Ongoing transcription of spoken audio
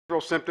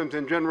symptoms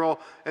in general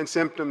and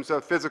symptoms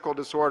of physical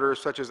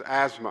disorders such as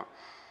asthma.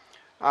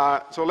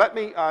 So let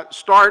me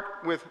start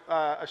with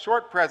a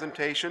short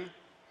presentation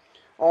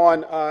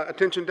on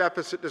attention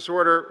deficit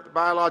disorder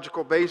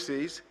biological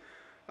bases.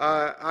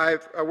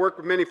 I've worked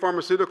with many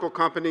pharmaceutical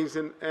companies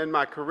in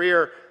my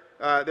career.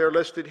 They're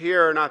listed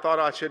here, and I thought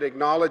I should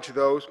acknowledge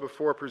those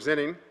before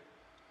presenting.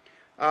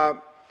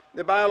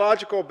 The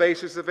biological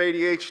basis of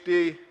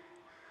ADHD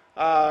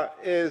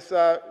is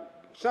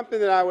something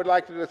that I would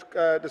like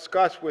to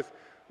discuss with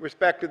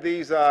respect to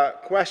these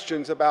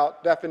questions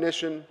about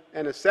definition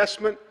and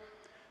assessment,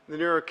 the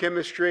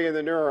neurochemistry and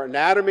the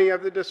neuroanatomy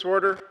of the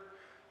disorder,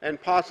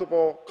 and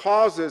possible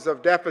causes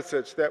of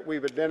deficits that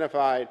we've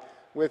identified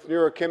with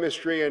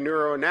neurochemistry and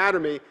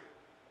neuroanatomy,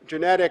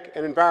 genetic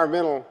and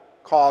environmental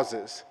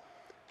causes,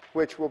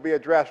 which will be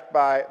addressed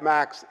by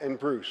Max and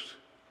Bruce.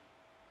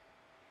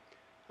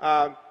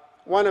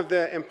 One of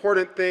the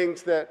important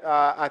things that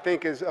I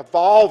think is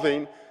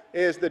evolving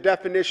is the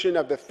definition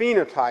of the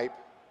phenotype,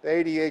 the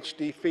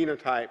ADHD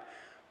phenotype.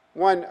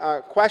 One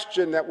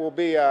question that will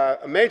be a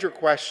major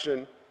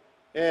question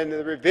in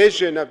the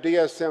revision of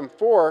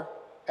DSM-4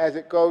 as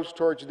it goes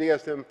towards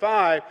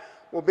DSM-5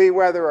 will be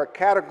whether a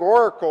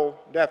categorical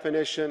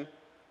definition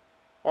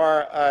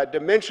or a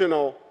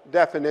dimensional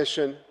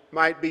definition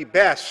might be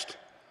best.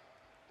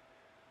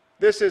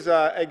 This is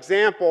an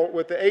example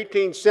with the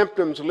 18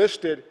 symptoms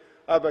listed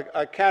of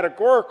a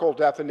categorical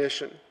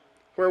definition,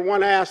 where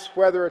one asks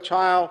whether a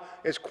child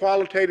is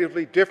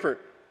qualitatively different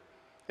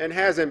and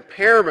has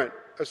impairment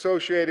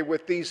associated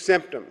with these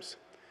symptoms,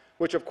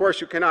 which of course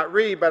you cannot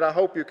read, but I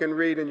hope you can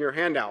read in your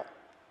handout.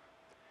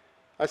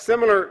 A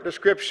similar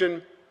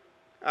description,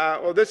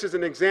 well, this is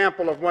an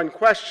example of one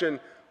question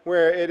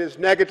where it is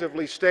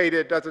negatively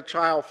stated, does a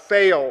child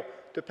fail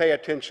to pay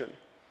attention?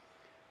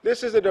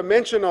 This is a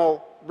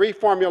dimensional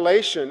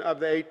reformulation of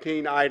the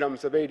 18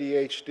 items of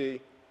ADHD.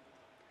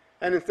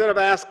 And instead of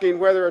asking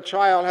whether a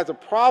child has a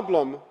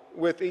problem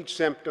with each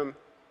symptom,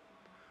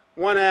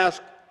 one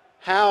asks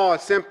how a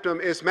symptom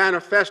is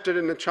manifested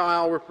in the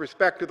child with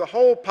respect to the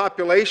whole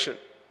population,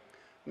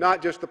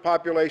 not just the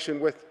population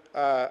with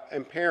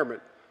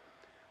impairment.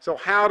 So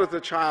how does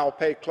the child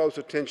pay close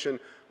attention,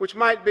 which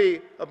might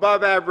be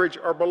above average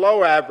or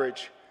below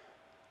average?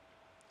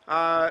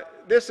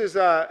 This is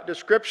a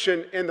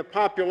description in the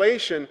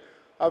population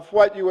of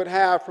what you would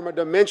have from a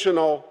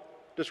dimensional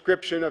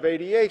description of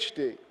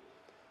ADHD.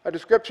 A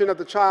description of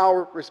the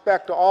child with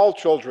respect to all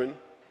children,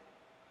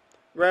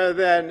 rather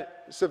than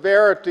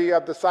severity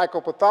of the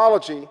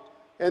psychopathology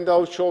in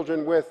those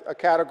children with a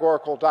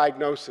categorical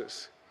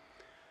diagnosis.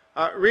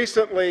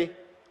 Recently,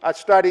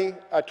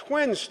 a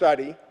twin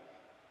study,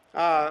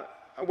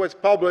 was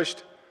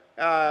published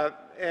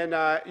in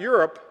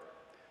Europe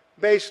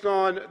based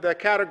on the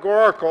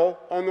categorical,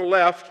 on the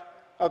left,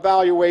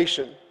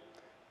 evaluation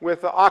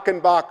with the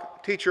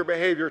Achenbach teacher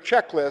behavior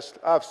checklist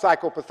of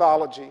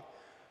psychopathology,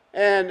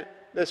 and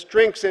the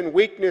strengths and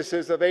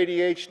weaknesses of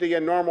ADHD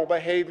and normal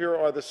behavior,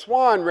 or the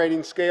SWAN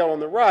rating scale on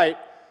the right,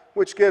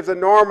 which gives a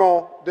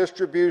normal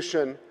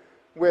distribution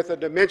with a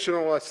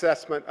dimensional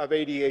assessment of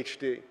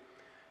ADHD.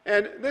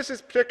 And this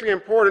is particularly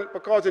important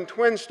because in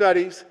twin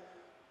studies,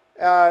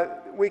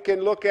 we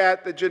can look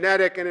at the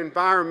genetic and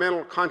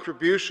environmental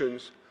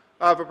contributions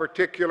of a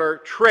particular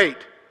trait,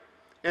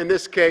 in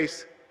this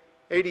case,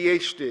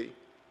 ADHD.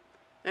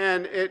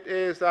 And it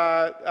is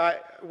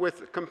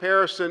with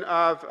comparison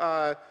of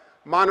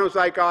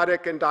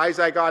monozygotic and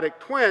dizygotic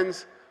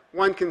twins,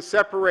 one can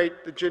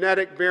separate the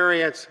genetic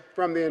variants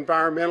from the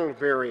environmental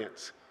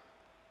variants.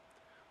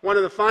 One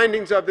of the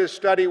findings of this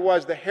study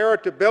was the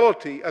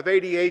heritability of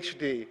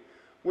ADHD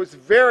was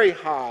very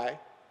high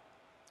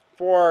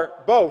for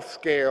both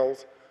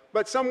scales,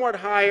 but somewhat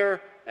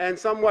higher and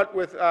somewhat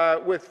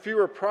with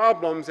fewer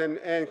problems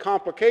and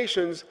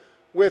complications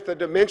with a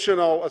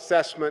dimensional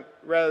assessment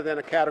rather than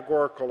a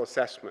categorical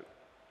assessment.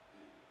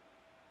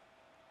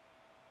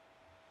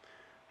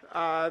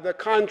 The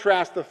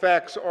contrast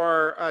effects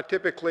are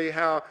typically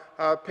how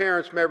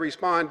parents may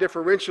respond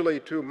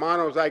differentially to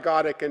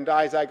monozygotic and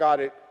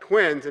dizygotic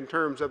twins in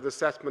terms of the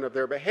assessment of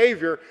their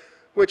behavior,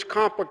 which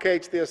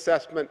complicates the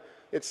assessment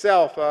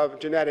itself of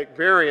genetic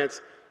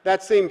variants.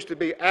 That seems to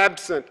be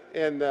absent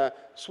in the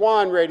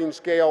SWAN rating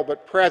scale,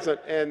 but present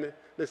in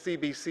the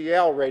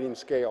CBCL rating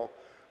scale.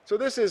 So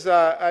this is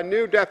a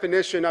new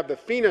definition of the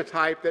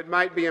phenotype that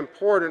might be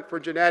important for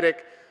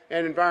genetic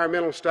and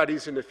environmental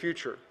studies in the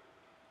future.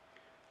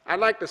 I'd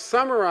like to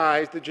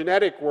summarize the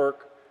genetic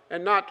work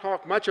and not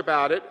talk much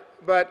about it,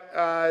 but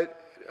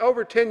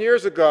over 10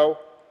 years ago,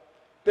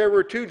 there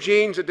were 2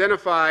 genes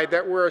identified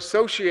that were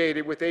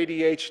associated with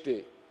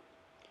ADHD.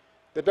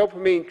 The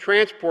dopamine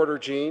transporter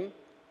gene.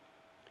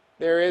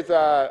 There is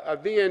a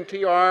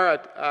VNTR,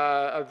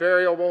 a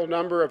variable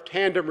number of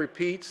tandem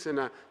repeats in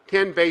a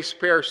 10 base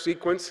pair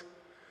sequence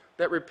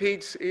that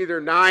repeats either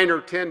 9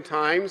 or 10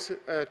 times. 2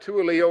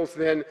 alleles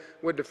then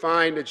would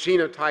define the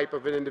genotype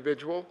of an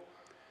individual.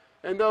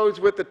 And those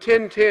with the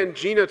 10-10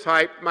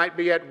 genotype might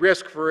be at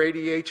risk for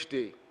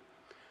ADHD.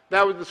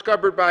 That was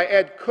discovered by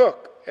Ed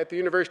Cook at the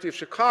University of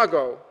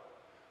Chicago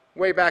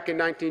way back in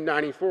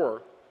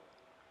 1994.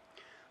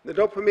 The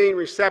dopamine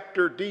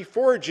receptor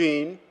D4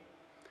 gene,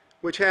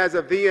 which has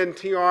a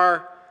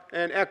VNTR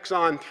and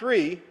exon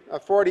 3, a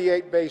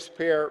 48 base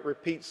pair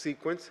repeat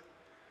sequence,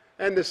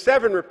 and the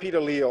 7 repeat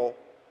allele,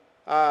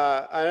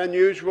 an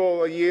unusual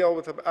allele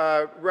with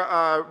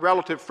a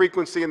relative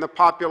frequency in the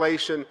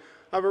population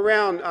of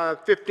around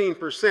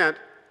 15%,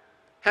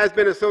 has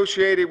been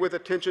associated with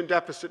attention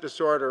deficit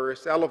disorder.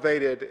 It's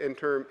elevated in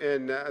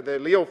the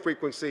allele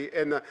frequency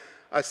in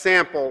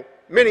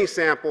many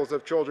samples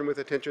of children with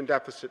attention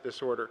deficit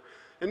disorder.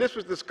 And this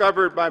was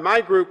discovered by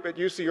my group at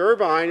UC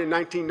Irvine in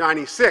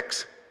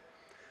 1996.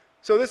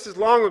 So this is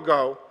long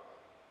ago.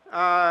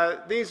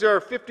 These are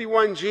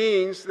 51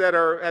 genes that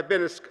have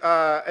been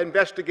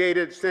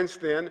investigated since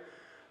then.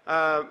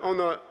 On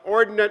the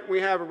ordinate,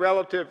 we have a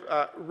relative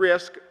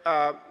risk,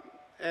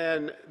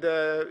 and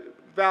the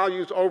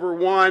values over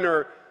 1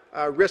 are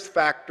risk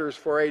factors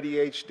for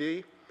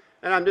ADHD.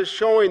 And I'm just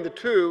showing the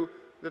two,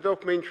 the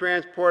dopamine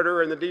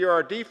transporter and the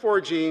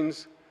DRD4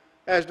 genes,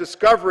 as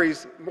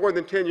discoveries more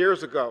than 10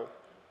 years ago.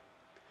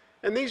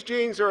 And these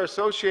genes are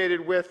associated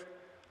with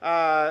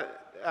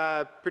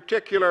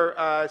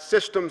particular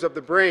systems of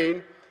the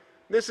brain.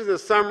 This is a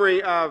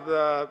summary of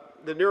the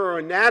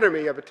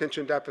neuroanatomy of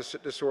attention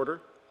deficit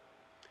disorder,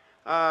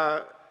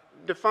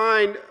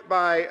 defined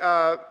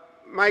by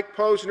Mike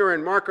Posner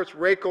and Marcus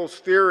Raichel's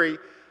theory,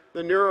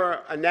 the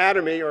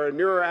neuroanatomy or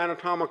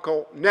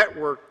neuroanatomical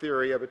network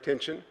theory of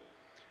attention.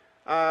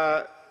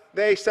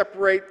 They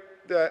separate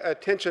the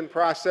attention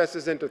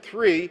processes into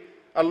 3: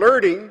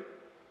 alerting,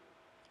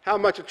 how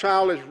much a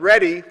child is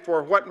ready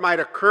for what might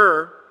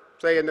occur,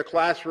 say in the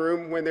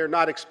classroom when they're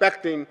not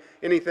expecting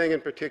anything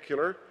in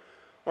particular,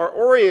 or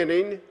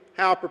orienting,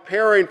 how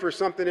preparing for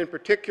something in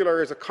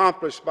particular is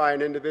accomplished by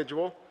an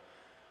individual,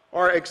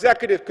 or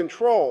executive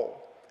control,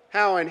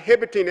 how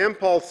inhibiting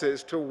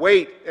impulses to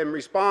wait and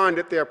respond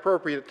at the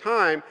appropriate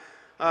time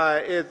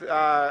is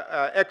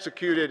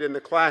executed in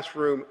the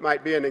classroom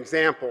might be an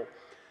example.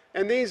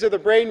 And these are the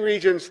brain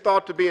regions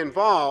thought to be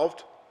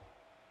involved,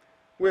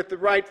 with the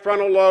right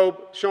frontal lobe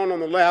shown on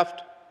the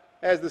left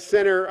as the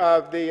center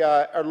of the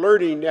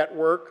alerting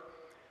network,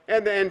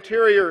 and the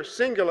anterior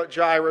cingulate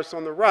gyrus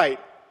on the right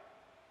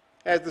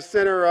as the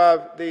center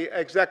of the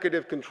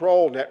executive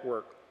control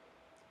network.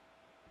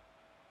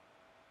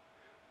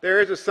 There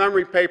is a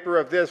summary paper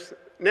of this,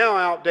 now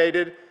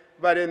outdated,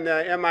 but in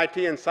the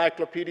MIT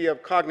Encyclopedia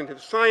of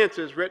Cognitive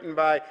Sciences, written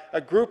by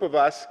a group of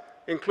us,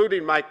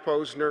 including Mike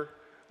Posner,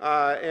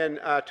 in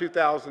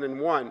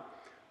 2001.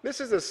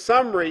 This is a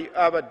summary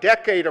of a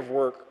decade of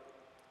work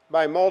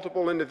by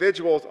multiple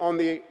individuals on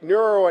the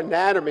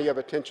neuroanatomy of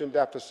attention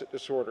deficit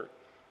disorder.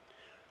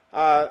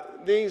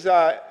 These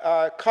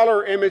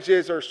color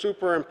images are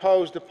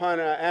superimposed upon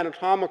an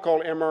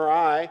anatomical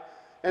MRI,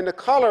 and the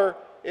color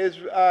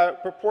is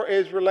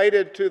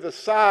related to the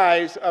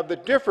size of the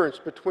difference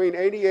between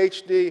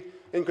ADHD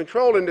and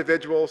controlled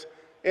individuals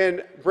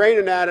in brain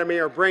anatomy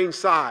or brain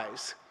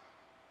size.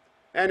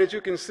 And as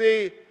you can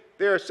see,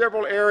 there are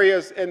several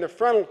areas in the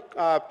frontal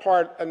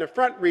in the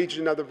front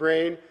region of the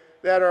brain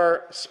that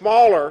are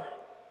smaller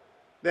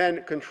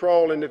than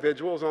controlled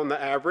individuals on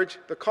the average.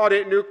 The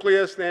caudate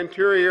nucleus, the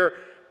anterior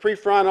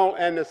prefrontal,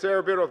 and the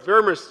cerebellar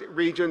vermis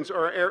regions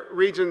are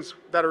regions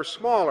that are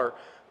smaller.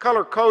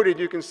 Color-coded,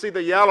 you can see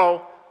the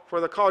yellow for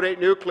the caudate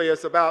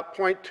nucleus, about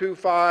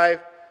 0.25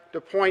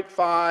 to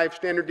 0.5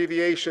 standard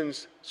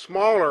deviations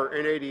smaller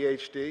in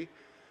ADHD.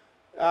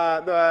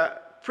 The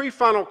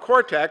prefrontal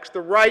cortex, the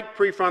right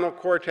prefrontal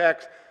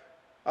cortex,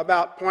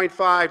 about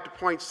 0.5 to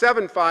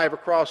 0.75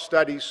 across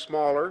studies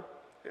smaller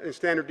in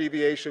standard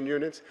deviation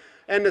units.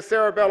 And the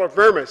cerebellar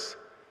vermis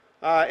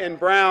in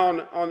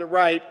brown on the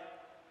right,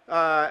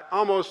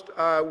 almost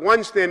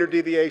 1 standard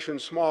deviation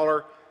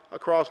smaller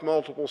across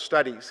multiple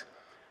studies.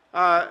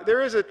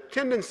 There is a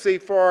tendency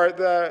for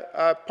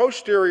the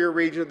posterior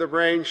region of the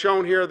brain,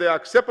 shown here, the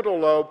occipital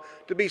lobe,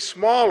 to be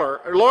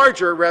smaller, or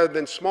larger rather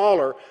than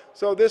smaller.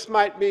 So this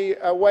might be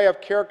a way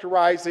of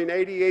characterizing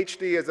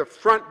ADHD as a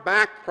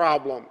front-back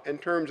problem in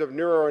terms of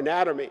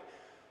neuroanatomy.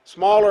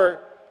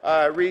 Smaller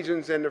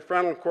regions in the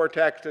frontal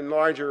cortex and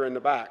larger in the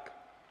back.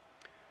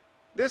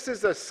 This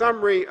is a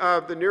summary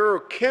of the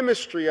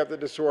neurochemistry of the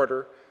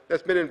disorder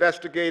that's been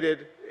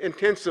investigated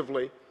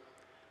intensively.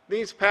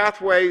 These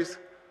pathways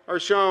are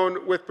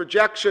shown with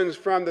projections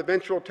from the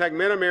ventral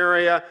tegmentum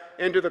area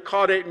into the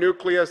caudate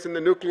nucleus and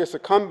the nucleus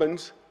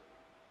accumbens,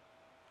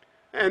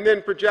 and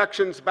then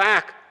projections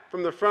back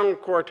from the frontal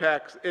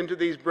cortex into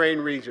these brain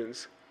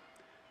regions.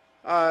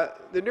 The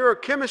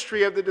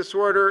neurochemistry of the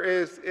disorder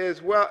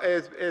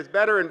is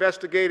better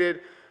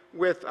investigated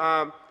with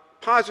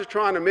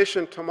positron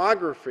emission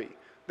tomography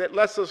that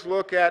lets us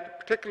look at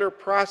particular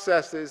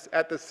processes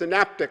at the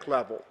synaptic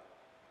level.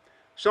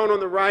 Shown on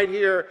the right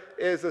here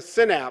is a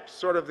synapse,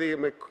 sort of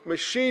the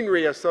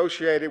machinery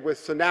associated with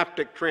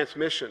synaptic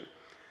transmission,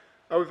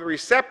 with a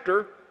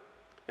receptor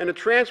and a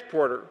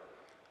transporter.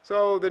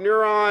 So the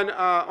neuron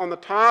on the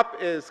top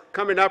is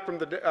coming up from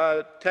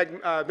the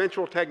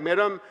ventral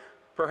tegmentum,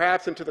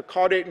 perhaps into the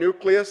caudate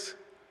nucleus,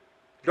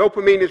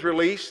 Dopamine is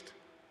released.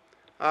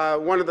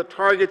 One of the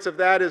targets of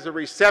that is a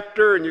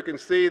receptor, and you can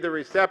see the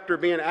receptor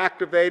being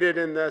activated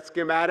in the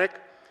schematic.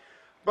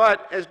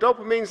 But as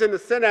dopamine's in the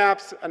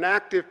synapse, an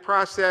active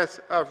process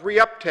of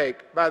reuptake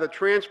by the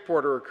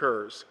transporter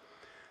occurs.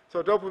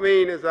 So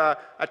dopamine is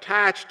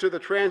attached to the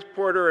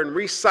transporter and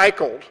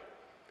recycled,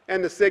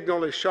 and the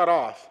signal is shut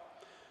off.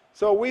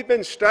 So we've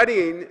been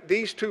studying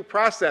these two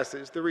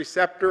processes, the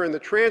receptor and the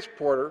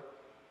transporter,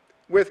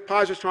 with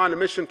positron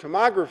emission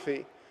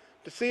tomography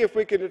to see if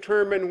we can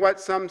determine what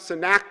some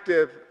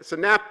synaptic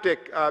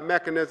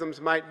mechanisms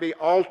might be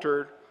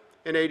altered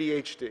in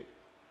ADHD.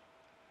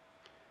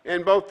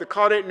 In both the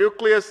caudate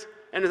nucleus,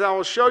 and as I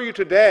will show you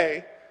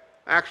today,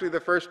 actually the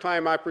first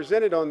time I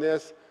presented on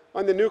this,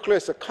 on the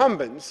nucleus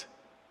accumbens.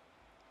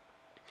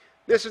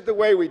 This is the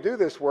way we do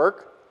this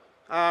work.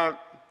 I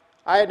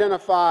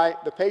identify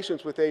the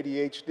patients with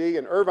ADHD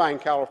in Irvine,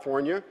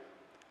 California.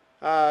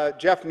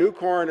 Jeff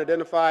Newcorn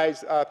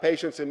identifies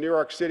patients in New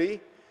York City.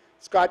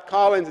 Scott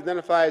Collins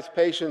identifies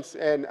patients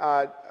in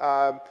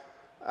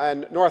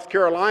North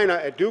Carolina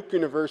at Duke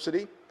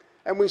University.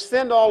 And we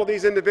send all of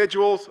these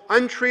individuals,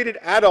 untreated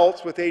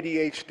adults with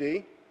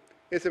ADHD.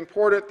 It's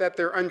important that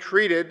they're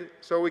untreated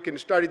so we can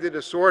study the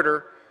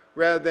disorder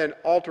rather than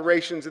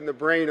alterations in the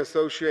brain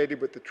associated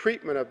with the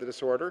treatment of the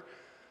disorder.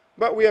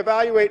 But we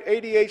evaluate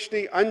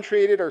ADHD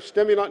untreated or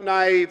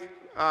stimulant-naive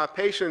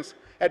patients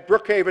at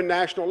Brookhaven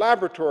National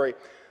Laboratory.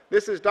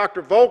 This is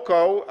Dr.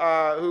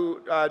 Volko,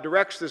 who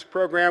directs this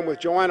program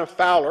with Joanna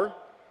Fowler,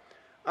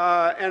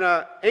 and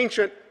an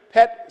ancient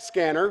PET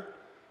scanner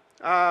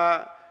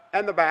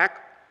and the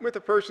back with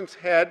the person's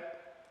head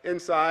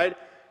inside.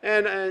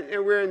 And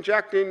we're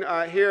injecting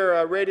here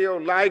a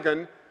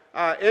radioligand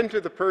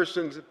into the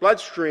person's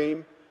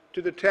bloodstream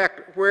to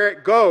detect where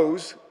it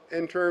goes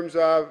in terms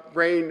of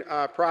brain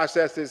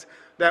processes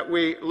that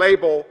we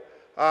label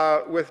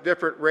with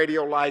different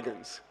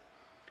radioligands.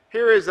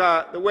 Here is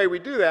the way we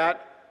do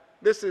that.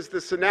 This is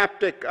the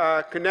synaptic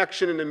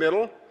connection in the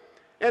middle.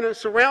 And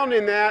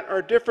surrounding that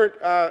are different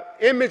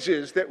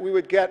images that we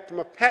would get from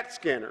a PET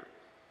scanner.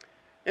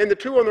 And the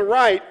two on the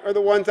right are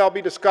the ones I'll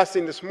be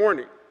discussing this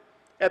morning.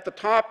 At the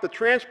top, the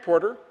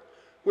transporter,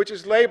 which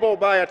is labeled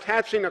by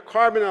attaching a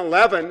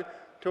carbon-11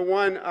 to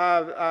one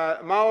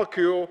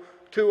molecule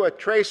to a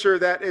tracer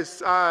that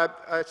is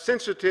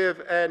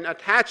sensitive and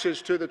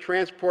attaches to the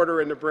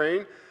transporter in the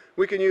brain.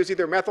 We can use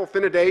either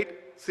methylphenidate,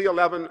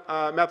 C11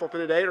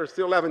 methylphenidate, or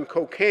C11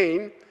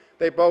 cocaine.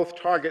 They both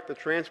target the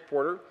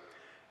transporter.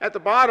 At the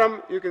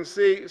bottom, you can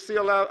see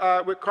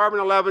with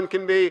carbon-11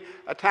 can be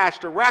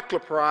attached to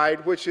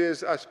raclopride, which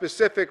is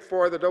specific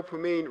for the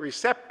dopamine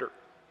receptor.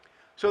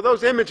 So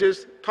those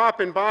images, top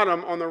and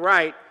bottom on the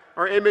right,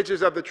 are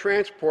images of the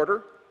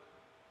transporter,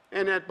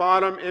 and at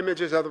bottom,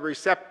 images of the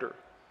receptor.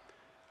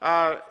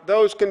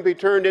 Those can be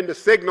turned into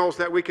signals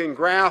that we can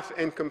graph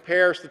and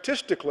compare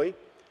statistically.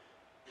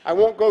 I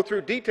won't go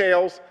through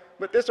details,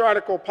 but this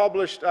article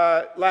published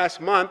last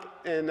month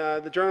in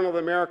the Journal of the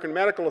American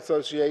Medical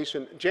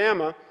Association,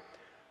 JAMA,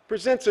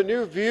 presents a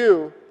new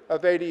view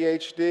of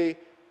ADHD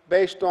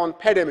based on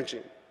PET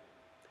imaging.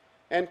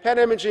 And PET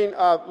imaging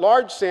of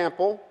large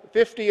sample,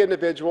 50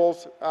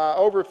 individuals,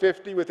 over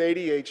 50 with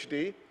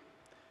ADHD.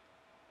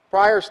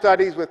 Prior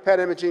studies with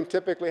PET imaging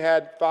typically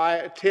had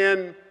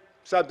 10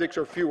 subjects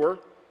or fewer.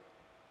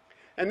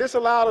 And this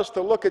allowed us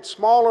to look at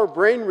smaller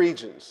brain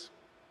regions.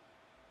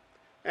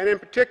 And in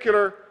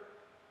particular,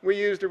 we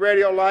used a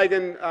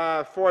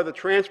radioligand for the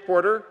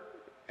transporter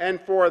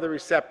and for the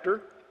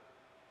receptor.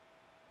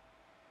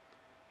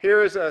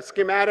 Here is a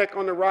schematic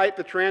on the right,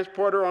 the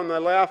transporter on the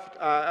left,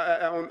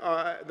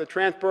 the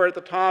transporter at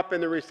the top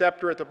and the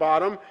receptor at the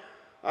bottom.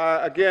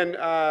 Again,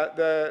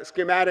 the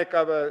schematic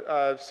of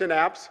a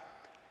synapse.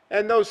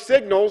 And those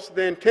signals,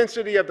 the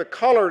intensity of the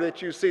color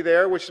that you see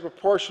there, which is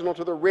proportional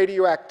to the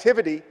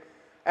radioactivity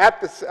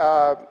at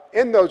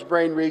in those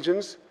brain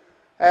regions,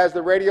 as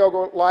the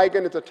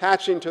radioligand is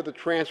attaching to the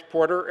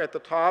transporter at the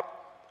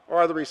top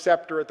or the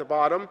receptor at the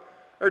bottom,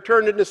 are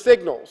turned into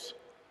signals.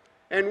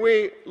 And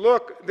we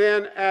look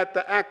then at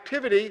the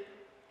activity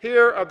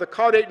here of the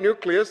caudate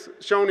nucleus,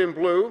 shown in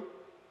blue,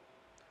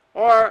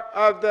 or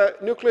of the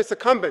nucleus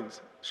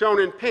accumbens, shown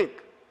in pink.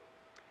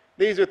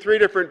 These are three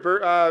different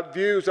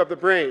views of the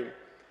brain.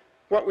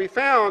 What we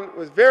found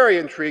was very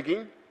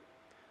intriguing.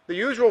 The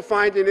usual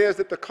finding is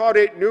that the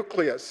caudate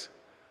nucleus,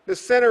 the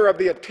center of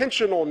the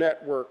attentional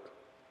network,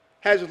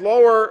 has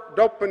lower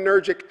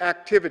dopaminergic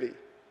activity,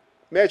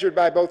 measured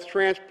by both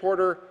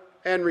transporter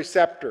and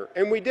receptor.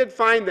 And we did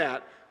find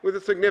that with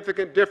a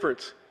significant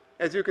difference,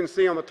 as you can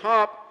see on the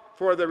top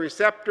for the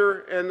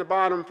receptor and the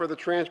bottom for the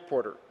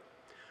transporter.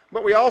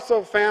 But we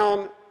also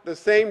found the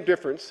same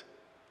difference,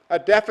 a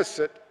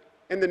deficit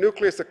in the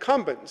nucleus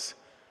accumbens,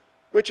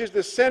 which is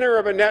the center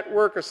of a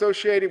network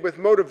associated with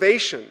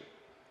motivation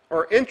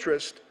or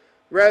interest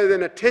rather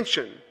than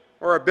attention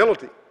or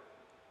ability.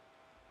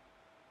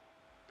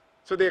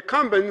 So the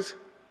accumbens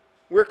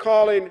we're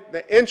calling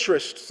the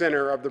interest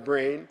center of the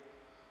brain,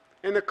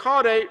 and the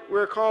caudate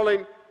we're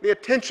calling the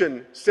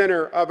attention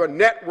center of a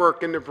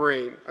network in the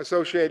brain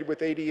associated with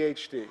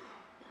ADHD.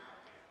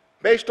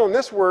 Based on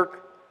this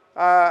work,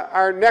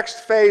 our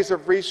next phase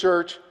of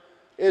research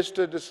is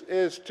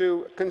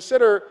to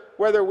consider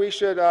whether we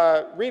should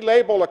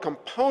relabel a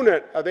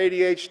component of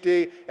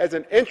ADHD as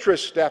an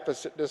interest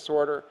deficit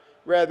disorder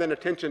rather than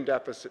attention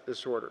deficit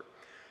disorder.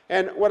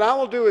 And what I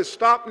will do is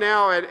stop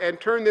now and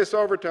turn this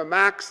over to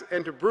Max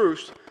and to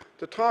Bruce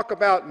to talk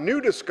about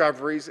new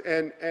discoveries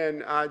in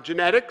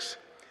genetics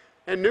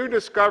and new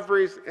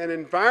discoveries in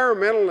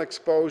environmental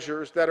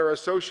exposures that are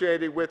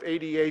associated with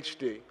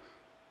ADHD.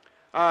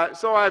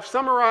 So I've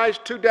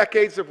summarized 2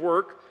 decades of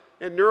work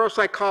in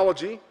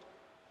neuropsychology.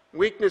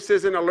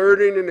 Weaknesses in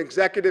alerting and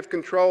executive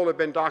control have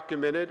been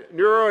documented.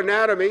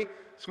 Neuroanatomy,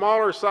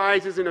 smaller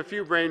sizes in a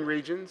few brain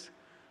regions.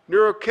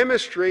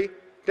 Neurochemistry,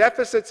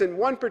 deficits in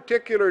one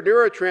particular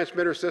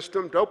neurotransmitter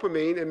system,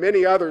 dopamine, and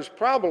many others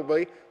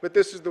probably, but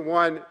this is the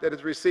one that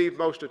has received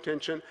most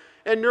attention.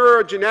 And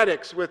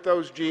neurogenetics with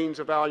those genes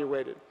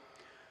evaluated.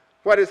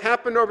 What has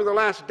happened over the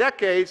last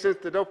decade since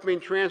the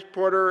dopamine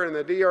transporter and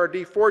the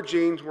DRD4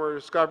 genes were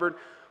discovered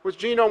was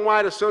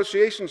genome-wide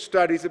association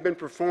studies have been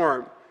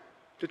performed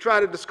to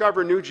try to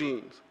discover new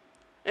genes.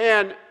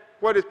 And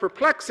what is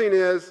perplexing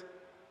is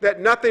that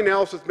nothing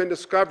else has been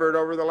discovered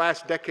over the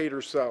last decade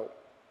or so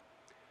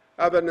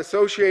of an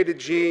associated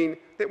gene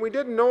that we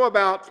didn't know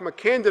about from a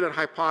candidate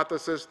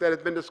hypothesis that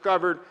has been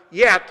discovered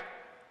yet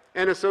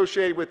and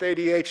associated with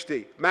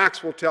ADHD.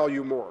 Max will tell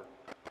you more.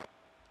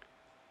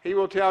 He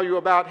will tell you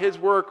about his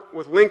work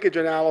with linkage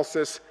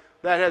analysis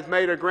that has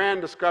made a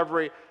grand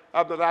discovery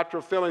of the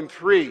lateral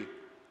 3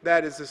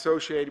 that is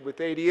associated with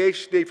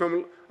ADHD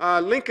from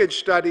linkage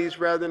studies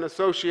rather than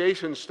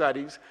association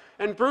studies.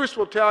 And Bruce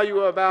will tell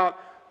you about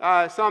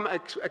some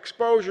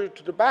exposure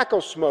to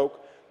tobacco smoke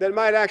that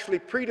might actually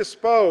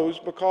predispose,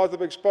 because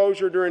of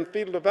exposure during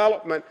fetal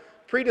development,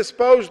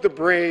 predispose the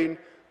brain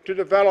to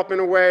develop in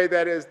a way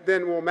that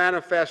then will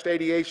manifest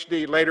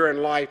ADHD later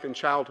in life in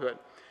childhood.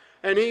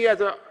 And he has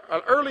an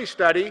early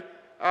study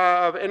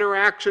of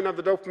interaction of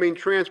the dopamine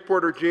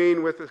transporter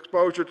gene with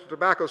exposure to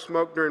tobacco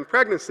smoke during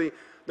pregnancy,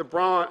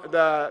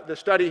 the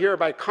study here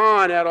by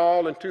Kahn et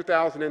al. In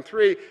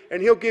 2003,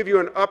 and he'll give you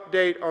an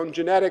update on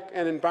genetic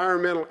and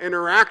environmental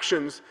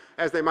interactions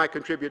as they might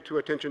contribute to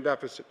attention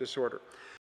deficit disorder.